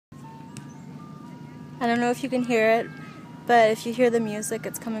I don't know if you can hear it, but if you hear the music,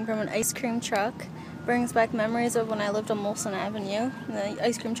 it's coming from an ice cream truck. Brings back memories of when I lived on Molson Avenue. The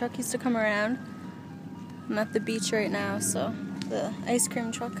ice cream truck used to come around. I'm at the beach right now, so the ice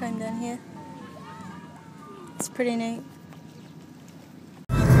cream truck came down here. It's pretty neat.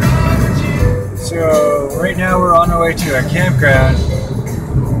 So right now we're on our way to a campground.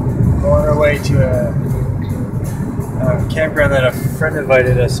 We're on our way to a campground that a friend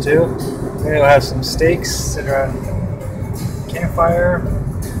invited us to. Maybe we'll have some steaks, sit around a campfire.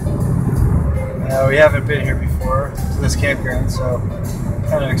 We haven't been here before to this campground, so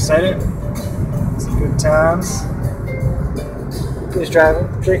kind of excited. Some good times. She's driving,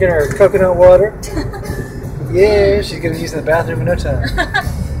 drinking her coconut water. Yeah, she's gonna use the bathroom in no time.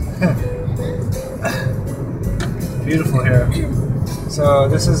 Beautiful here. So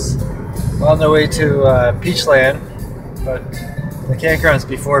this is on the way to Peachland, but the campground's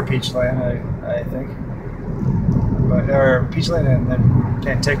before Peachland, I think. Or Peachland and then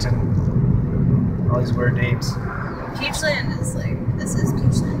Penticton. All these weird names. Peachland is like, this is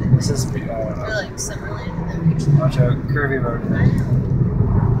Peachland. This is, Or like Summerland and then Peachland. Watch out, curvy road.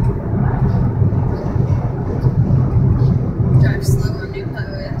 Drive slow on new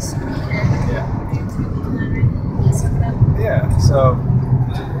highways. Yeah. Yes, look it up. Yeah, so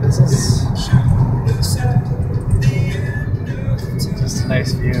this is just a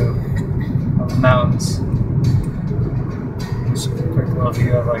nice view of the mountains. Just a quick little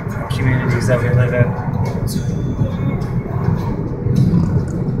view of like the communities that we live in.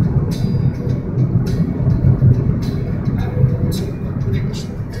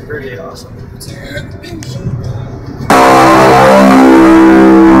 Pretty awesome.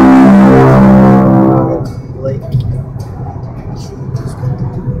 Lake.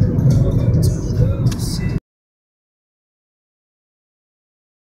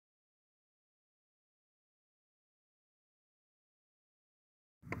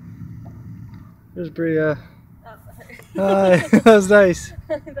 There's Bria. Hi, that was nice.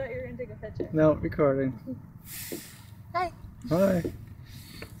 I thought you were going to take a picture. No, recording. Hi. Hi.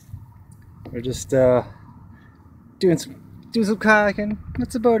 We're just doing some kayaking.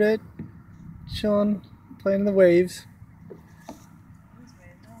 That's about it. Chilling, playing in the waves.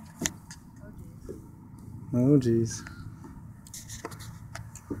 Oh geez.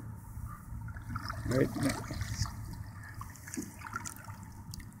 Right.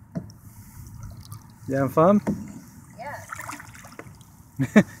 You having fun? Yeah.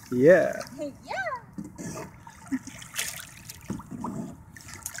 Yeah. Yeah.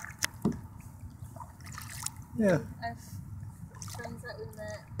 Yeah. Our friends that we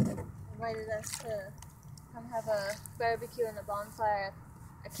met invited us to come have a barbecue and a bonfire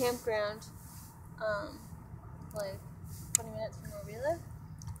at a campground, like 20 minutes from where we live.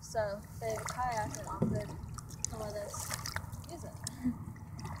 So they have a kayak and offered to let us use it.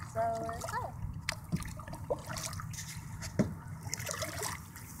 So we're excited.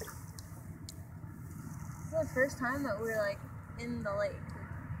 This is the first time that we're like in the lake,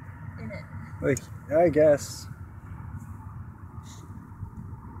 in it. Like, I guess.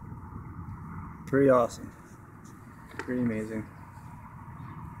 Pretty awesome. Pretty amazing.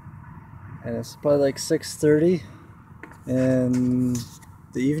 And it's probably like 6:30 in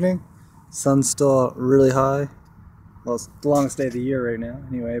the evening. Sun's still really high. Well, it's the longest day of the year right now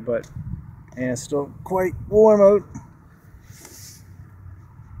anyway, but and it's still quite warm out.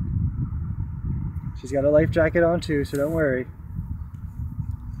 She's got a life jacket on too, so don't worry.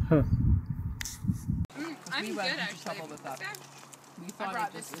 Huh. I'm good actually. We thought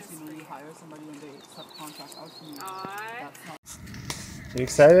it just is, you hire somebody and they subcontract out to you. That's not. You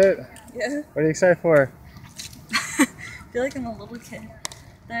excited? Yeah. What are you excited for? I feel like I'm a little kid.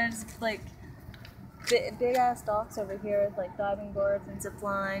 There's like big ass docks over here with like diving boards and zip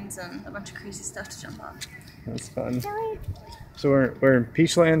lines and a bunch of crazy stuff to jump off. That's fun. So we're in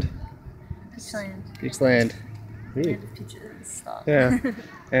Peachland. Peachland. Peachland. Ooh. Peaches. Stop. Yeah.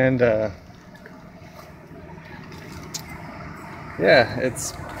 And yeah,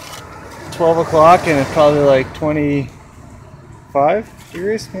 it's 12 o'clock and it's probably like 25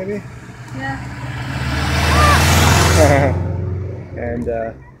 degrees maybe. Yeah. And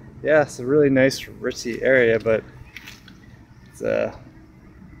yeah, it's a really nice ritzy area, but it's looks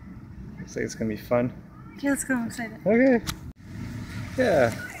like it's gonna be fun. Okay, let's go. I'm excited. Okay.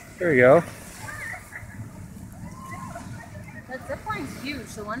 Yeah, there we go. That zip line's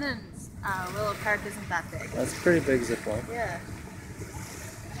huge. The one in Willow Park isn't that big. That's a pretty big zip line. Yeah.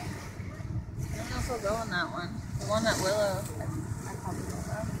 I don't know if we'll go on that one. The one at Willow, I probably will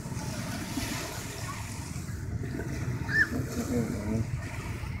go.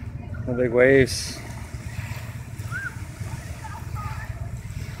 The big waves.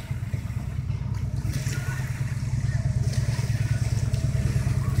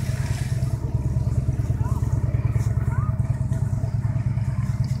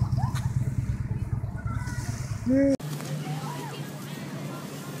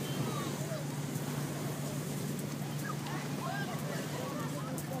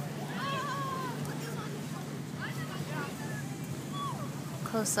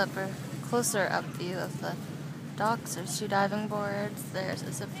 Closer up view of the docks. There's 2 diving boards. There's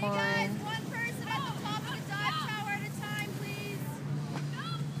a zip line. Hey guys, one person at the top of the dive tower at a time, please.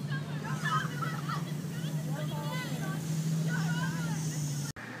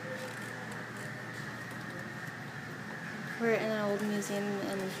 We're in an old museum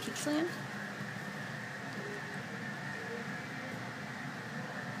in Peachland.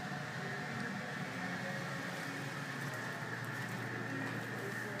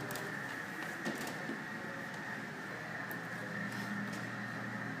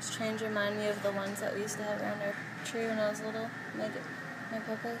 These trains remind me of the ones that we used to have around our tree when I was little. My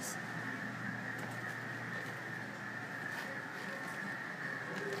papa's.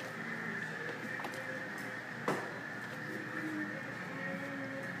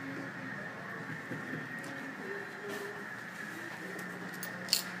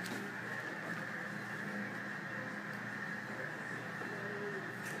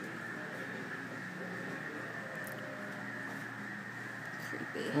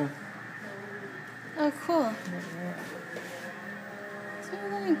 Creepy. Oh, cool. What's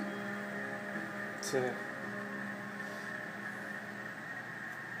everything?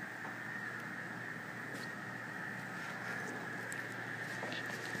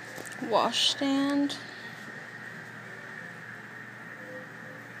 Washstand.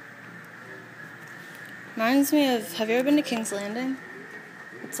 Reminds me of, have you ever been to King's Landing?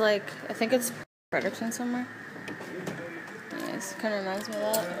 It's like, I think it's Fredericton somewhere. Nice, kind of reminds me of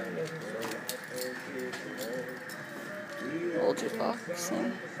that. Old jukebox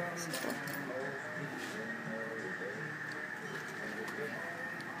and stuff.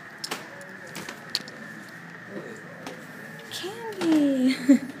 Candy!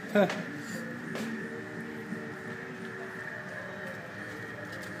 Huh.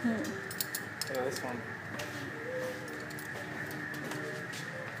 Yeah, this one.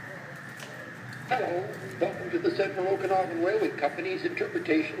 Hello, welcome to the Central Okanagan Railway Company's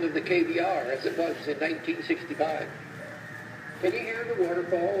interpretation of the KVR as it was in 1965. Can you hear the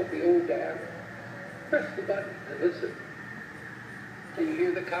waterfall at the old dam? Press the button and listen. Can you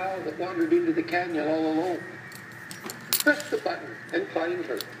hear the cow that wandered into the canyon all alone? Press the button and find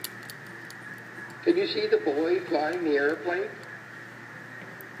her. Can you see the boy flying the airplane?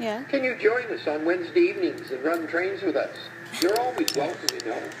 Yeah. Can you join us on Wednesday evenings and run trains with us? You're always welcome, you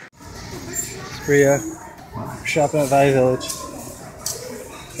know. Bria, shopping at Valley Village.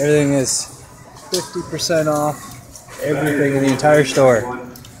 Everything is 50% off. Everything in the entire store.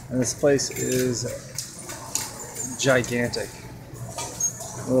 And this place is gigantic.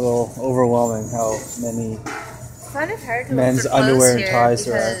 A little overwhelming how many I find it hard to men's look for clothes underwear and here ties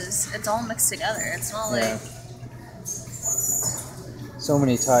there are. because it's all mixed together. It's not like... So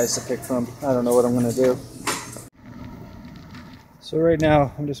many ties to pick from. I don't know what I'm going to do. So right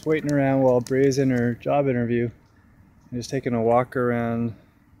now I'm just waiting around while Bria's in her job interview. I'm just taking a walk around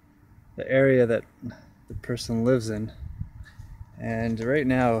the area that the person lives in. And right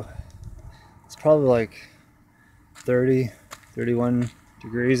now it's probably like 30, 31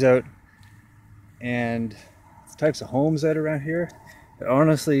 degrees out. And the types of homes that are around here, it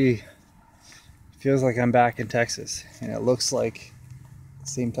honestly feels like I'm back in Texas. And it looks like the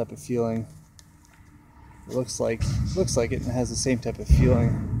same type of feeling. It looks like it and it has the same type of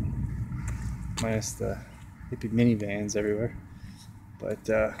feeling, minus the hippie minivans everywhere. But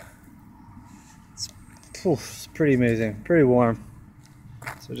it's pretty amazing, pretty warm.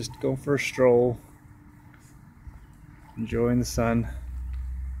 So just going for a stroll, enjoying the sun,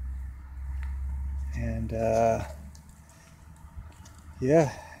 and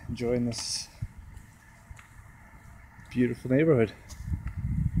yeah, enjoying this beautiful neighborhood.